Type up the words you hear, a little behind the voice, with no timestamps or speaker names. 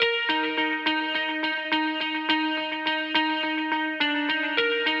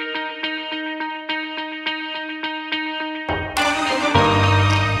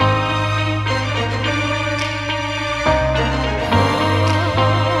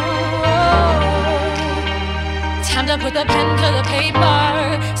to put the pen to the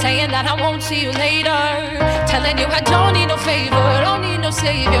paper, saying that I won't see you later, telling you I don't need no favor, don't need no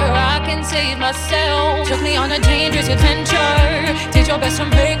savior, I can save myself. Took me on a dangerous adventure, did your best to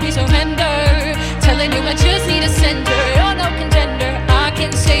make me surrender, telling you I just need a center, you're no contender, I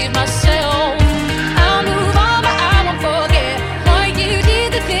can save myself.